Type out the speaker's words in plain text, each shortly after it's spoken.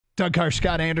Doug Karsch,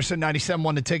 Scott Anderson,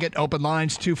 97.1 The Ticket. Open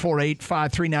lines,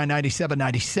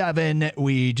 248-539-9797.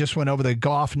 We just went over the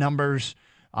Goff numbers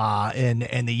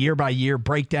and the year-by-year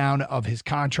breakdown of his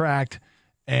contract.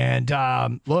 And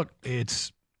look,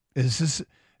 it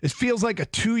feels like a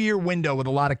 2-year window with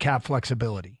a lot of cap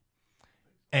flexibility.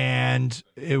 And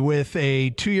with a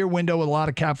 2-year window with a lot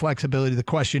of cap flexibility, the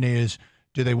question is,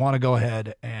 do they want to go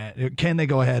ahead and can they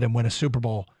go ahead and win a Super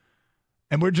Bowl?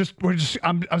 And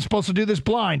I'm supposed to do this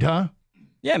blind, huh?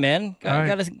 Yeah, man.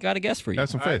 Got a guest for you.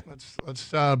 That's some faith. Right,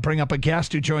 let's bring up a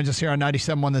guest who joins us here on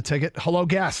 97.1 The Ticket. Hello,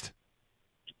 guest.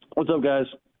 What's up, guys?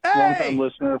 Hey! Long-time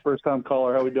listener, first-time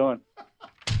caller. How we doing?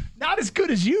 Not as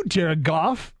good as you, Jared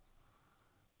Goff.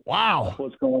 Wow.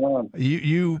 What's going on?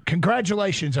 You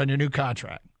congratulations on your new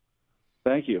contract.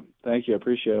 Thank you. I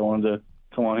appreciate it. I wanted to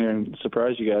come on here and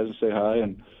surprise you guys and say hi,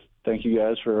 and thank you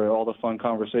guys for all the fun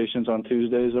conversations on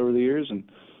Tuesdays over the years, and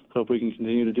hope we can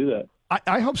continue to do that.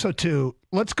 I hope so, too.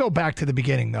 Let's go back to the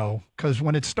beginning, though, because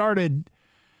when it started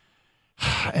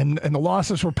and the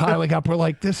losses were piling up, we're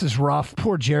like, this is rough.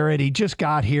 Poor Jared. He just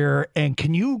got here. And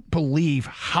can you believe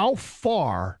how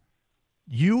far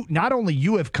not only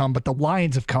you have come, but the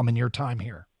Lions have come in your time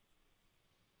here?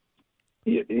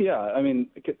 Yeah, I mean,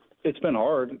 it's been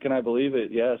hard. Can I believe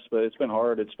it? Yes, but it's been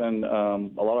hard. It's been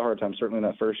a lot of hard times, certainly in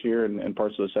that first year and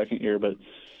parts of the second year. But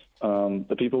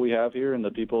the people we have here and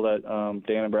the people that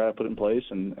Dan and Brad have put in place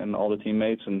and all the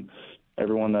teammates and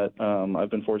everyone that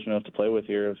I've been fortunate enough to play with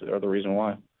here are the reason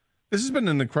why. This has been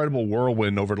an incredible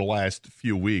whirlwind over the last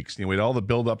few weeks. We had all the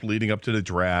build-up leading up to the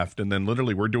draft, and then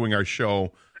literally we're doing our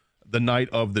show the night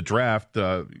of the draft.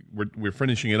 We're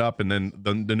finishing it up, and then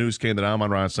the news came that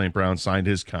Amon-Ra St. Brown signed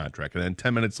his contract. And then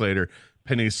 10 minutes later,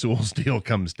 Penei Sewell's deal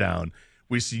comes down.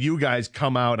 We see you guys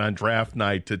come out on draft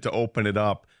night to open it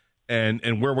up,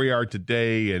 and where we are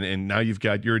today, and now you've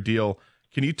got your deal.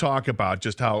 Can you talk about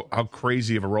just how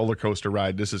crazy of a roller coaster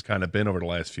ride this has kind of been over the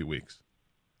last few weeks?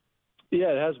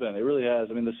 Yeah, it has been. It really has.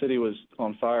 I mean, the city was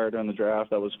on fire during the draft.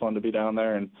 That was fun to be down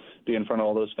there and be in front of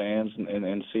all those fans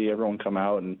and see everyone come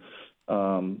out. And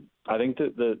I think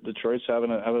that the Detroit's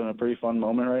having a pretty fun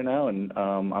moment right now, and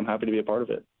I'm happy to be a part of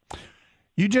it.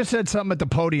 You just said something at the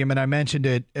podium, and I mentioned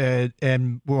it,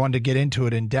 and we wanted to get into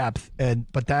it in depth.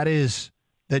 But that is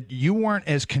that you weren't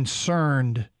as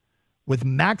concerned with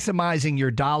maximizing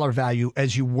your dollar value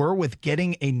as you were with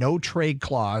getting a no-trade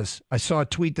clause. I saw a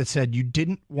tweet that said you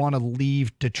didn't want to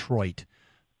leave Detroit.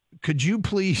 Could you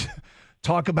please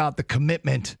talk about the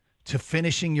commitment to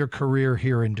finishing your career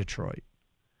here in Detroit?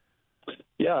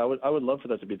 Yeah, I would love for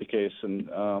that to be the case. And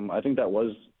I think that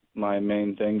was my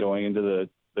main thing going into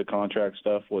the contract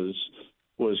stuff was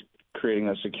creating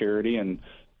that security and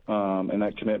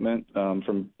that commitment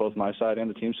from both my side and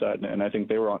the team side. And I think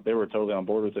they were totally on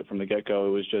board with it from the get-go.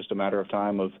 It was just a matter of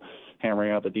time of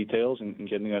hammering out the details and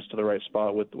getting us to the right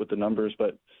spot with the numbers.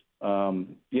 But,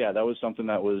 yeah, that was something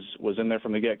that was in there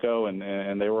from the get-go,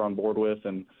 and they were on board with.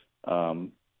 And,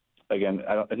 again,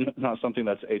 not something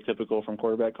that's atypical from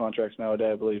quarterback contracts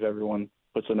nowadays. I believe everyone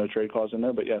puts a no-trade clause in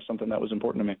there. But, yeah, something that was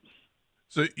important to me.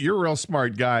 So you're a real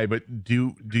smart guy, but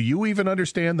do you even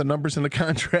understand the numbers in the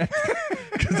contract?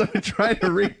 Because I'm trying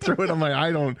to read through it. I'm like,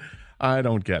 I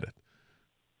don't get it.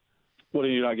 What do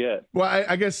you not get? Well,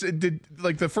 I guess it did,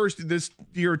 like this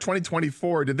year,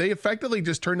 2024, did they effectively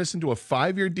just turn this into a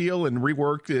 5-year deal and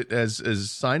rework it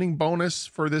as signing bonus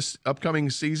for this upcoming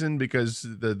season because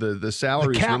the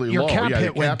salary is really low? Cap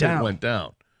hit went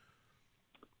down.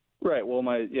 Right. Well,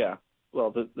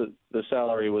 Well, the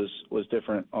salary was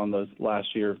different on the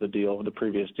last year of the deal, the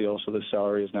previous deal. So the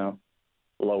salary is now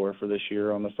lower for this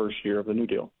year on the first year of the new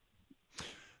deal.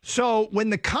 So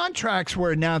when the contracts were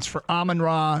announced for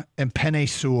Amon-Ra and Penei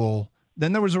Sewell,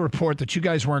 then there was a report that you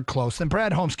guys weren't close. Then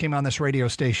Brad Holmes came on this radio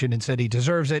station and said he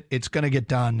deserves it. It's going to get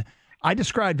done. I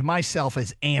described myself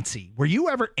as antsy. Were you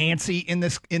ever antsy in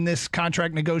this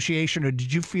contract negotiation, or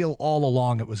did you feel all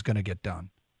along it was going to get done?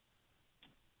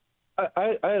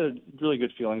 I had really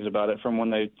good feelings about it from when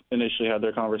they initially had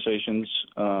their conversations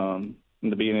in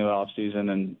the beginning of the offseason,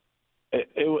 and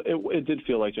it did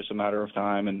feel like just a matter of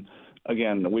time. And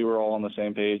again, we were all on the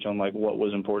same page on like what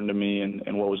was important to me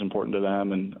and what was important to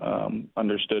them, and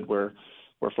understood where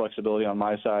flexibility on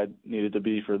my side needed to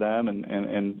be for them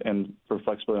and for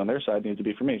flexibility on their side needed to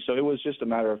be for me. So it was just a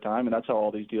matter of time, and that's how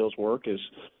all these deals work is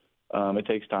it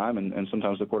takes time, and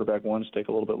sometimes the quarterback ones take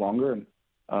a little bit longer. And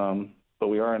but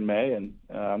we are in May, and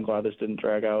I'm glad this didn't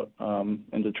drag out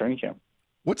into training camp.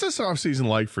 What's this offseason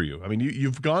like for you? I mean,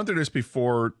 you've gone through this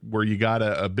before where you got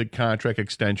a big contract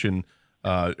extension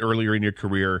earlier in your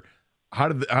career. How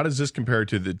does this compare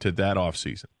to that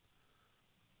offseason?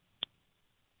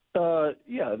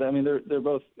 Yeah, I mean they're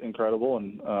both incredible,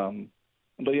 and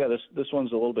but yeah, this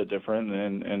one's a little bit different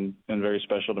and very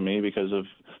special to me because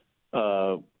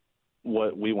of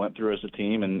what we went through as a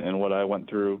team and what I went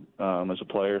through as a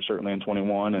player, certainly in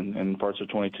 21 and parts of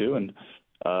 22, and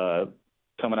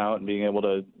coming out and being able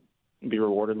to be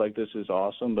rewarded like this is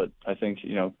awesome. But I think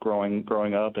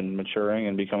growing up and maturing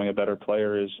and becoming a better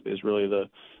player is really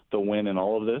the win in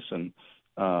all of this, and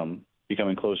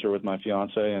becoming closer with my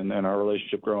fiance and our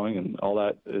relationship growing and all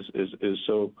that is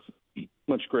so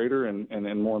much greater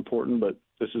and more important. But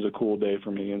this is a cool day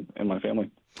for me and my family.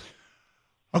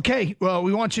 Okay, well,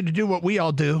 we want you to do what we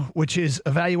all do, which is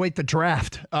evaluate the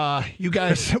draft. You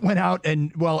guys went out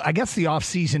and, well, I guess the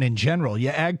offseason in general. You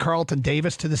add Carlton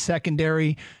Davis to the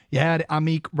secondary. You add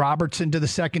Amik Robertson to the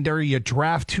secondary. You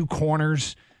draft 2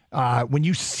 corners. When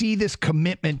you see this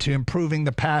commitment to improving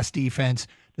the pass defense,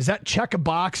 does that check a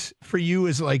box for you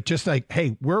as just like,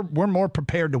 hey, we're more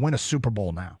prepared to win a Super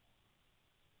Bowl now?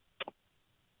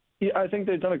 Yeah, I think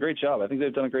they've done a great job. I think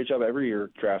they've done a great job every year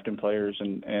drafting players,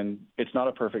 and it's not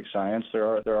a perfect science.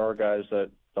 There are guys that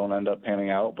don't end up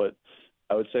panning out, but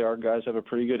I would say our guys have a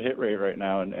pretty good hit rate right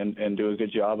now and do a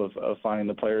good job of finding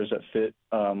the players that fit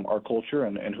our culture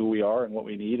and who we are and what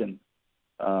we need. And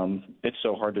it's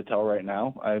so hard to tell right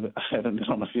now. I haven't been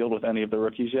on the field with any of the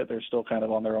rookies yet. They're still kind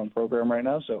of on their own program right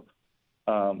now. So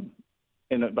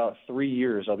in about 3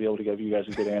 years, I'll be able to give you guys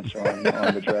a good answer on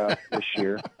the draft this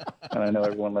year. And I know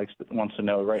everyone wants to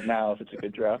know right now if it's a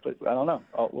good draft, but I don't know.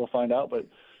 We'll find out. But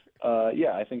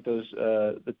yeah, I think those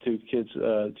the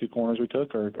 2 corners we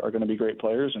took are going to be great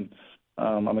players, and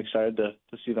I'm excited to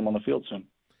see them on the field soon.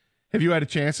 Have you had a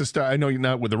chance to start? I know you're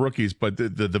not with the rookies, but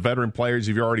the veteran players,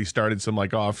 have you already started some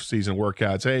off-season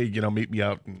workouts? Hey, meet me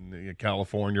out in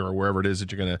California or wherever it is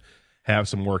that you're going to have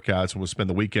some workouts, and we'll spend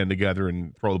the weekend together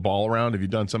and throw the ball around. Have you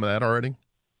done some of that already?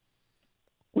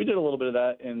 We did a little bit of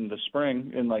that in the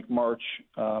spring, in March,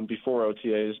 before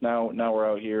OTAs. Now we're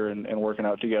out here and working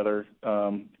out together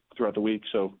throughout the week.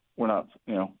 So we're not,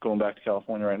 going back to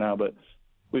California right now, but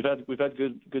we've had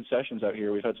good sessions out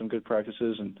here. We've had some good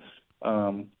practices, and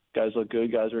guys look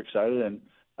good. Guys are excited, and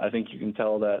I think you can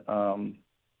tell that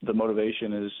the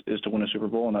motivation is to win a Super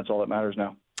Bowl, and that's all that matters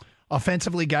now.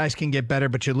 Offensively, guys can get better,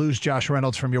 but you lose Josh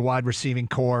Reynolds from your wide receiving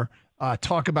core.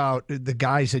 Talk about the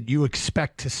guys that you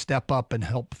expect to step up and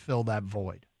help fill that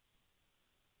void.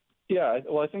 Yeah,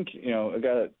 well, I think, a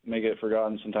guy that may get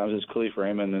forgotten sometimes is Khalif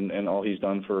Raymond and all he's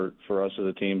done for us as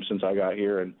a team since I got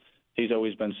here. And he's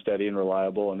always been steady and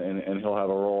reliable, and he'll have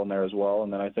a role in there as well.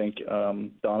 And then I think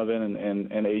Donovan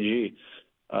and AG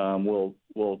will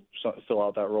fill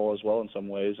out that role as well in some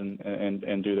ways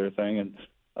and do their thing.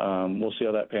 And we'll see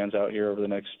how that pans out here over the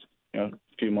next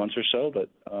few months or so. But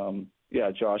yeah,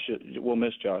 Josh, we'll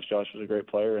miss Josh. Josh was a great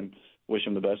player, and wish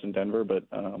him the best in Denver. But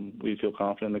we feel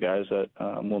confident in the guys that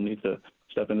will need to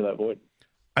step into that void.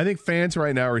 I think fans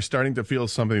right now are starting to feel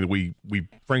something that we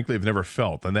frankly have never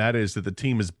felt, and that is that the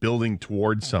team is building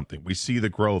towards something. We see the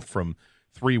growth from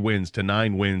 3 wins to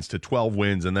 9 wins to 12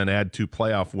 wins, and then add 2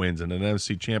 playoff wins and an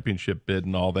NFC championship bid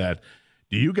and all that.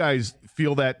 Do you guys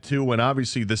feel that too? And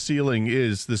obviously the ceiling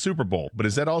is the Super Bowl, but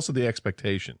is that also the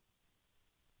expectation?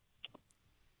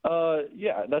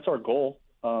 Yeah, that's our goal.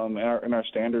 And our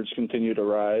standards continue to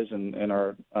rise, and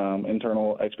our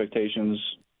internal expectations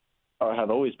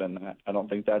have always been that. I don't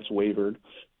think that's wavered.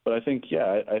 But I think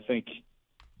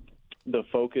the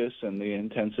focus and the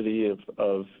intensity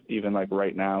of even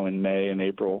right now in May and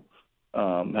April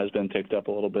has been ticked up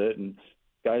a little bit, and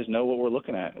guys know what we're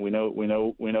looking at. We know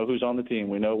who's on the team.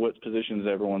 We know what positions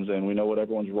everyone's in. We know what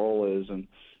everyone's role is,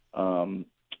 and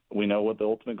we know what the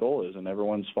ultimate goal is. And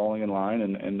everyone's falling in line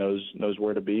and knows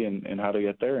where to be and how to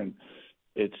get there. And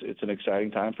it's an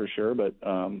exciting time for sure. But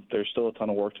there's still a ton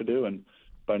of work to do. And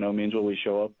by no means will we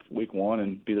show up week 1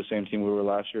 and be the same team we were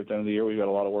last year at the end of the year. We've got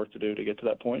a lot of work to do to get to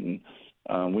that point,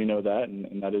 and we know that,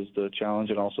 and that is the challenge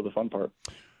and also the fun part.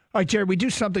 All right, Jared, we do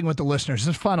something with the listeners.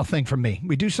 This is the final thing from me.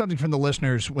 We do something from the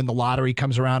listeners when the lottery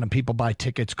comes around and people buy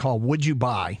tickets called Would You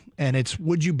Buy? And it's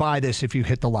would you buy this if you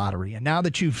hit the lottery? And now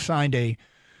that you've signed a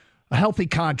healthy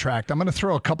contract, I'm going to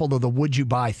throw a couple of the would you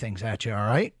buy things at you, all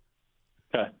right?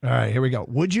 Okay. All right, here we go.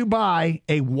 Would you buy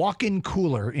a walk-in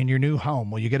cooler in your new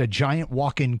home? Will you get a giant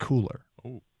walk-in cooler?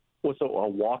 What's a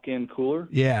walk-in cooler?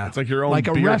 Yeah. It's like your own like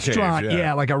a beer restaurant. cave,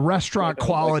 yeah. Like a restaurant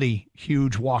quality,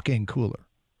 huge walk-in cooler.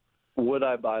 Would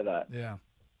I buy that? Yeah.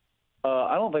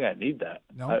 I don't think I need that.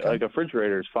 No, okay. A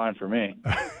refrigerator is fine for me.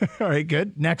 All right,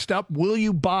 good. Next up, will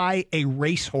you buy a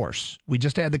racehorse? We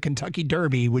just had the Kentucky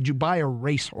Derby. Would you buy a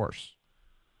racehorse?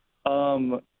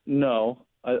 No.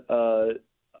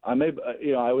 I may,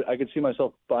 I could see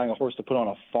myself buying a horse to put on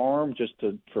a farm just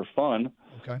for fun,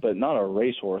 but not a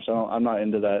racehorse. I'm not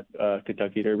into that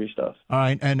Kentucky Derby stuff. All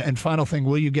right, and final thing,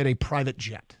 will you get a private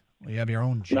jet? Will you have your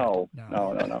own jet? No.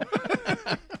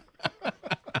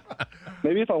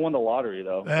 Maybe if I won the lottery,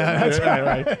 though. That's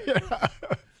right. Yeah.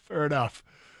 Fair enough.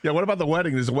 Yeah. What about the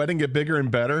wedding? Does the wedding get bigger and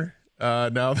better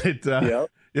now that?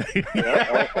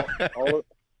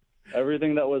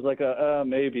 Everything that was like a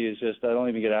maybe is just I don't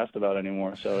even get asked about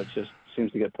anymore. So it just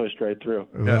seems to get pushed right through.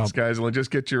 Yes, guys. Well,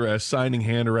 just get your signing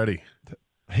hand ready.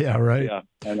 Yeah. Right. Yeah.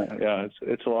 And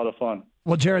it's a lot of fun.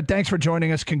 Well, Jared, thanks for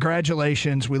joining us.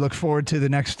 Congratulations. We look forward to the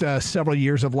next several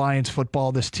years of Lions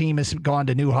football. This team has gone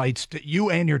to new heights.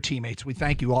 You and your teammates, we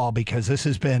thank you all because this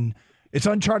has been it's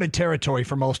uncharted territory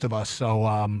for most of us.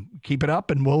 So keep it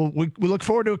up, and we look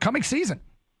forward to a coming season.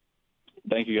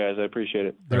 Thank you, guys. I appreciate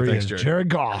it. There he is, Jared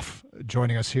Goff,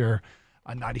 joining us here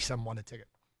on 97.1 The Ticket.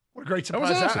 What a great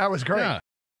surprise. That was great. Yeah.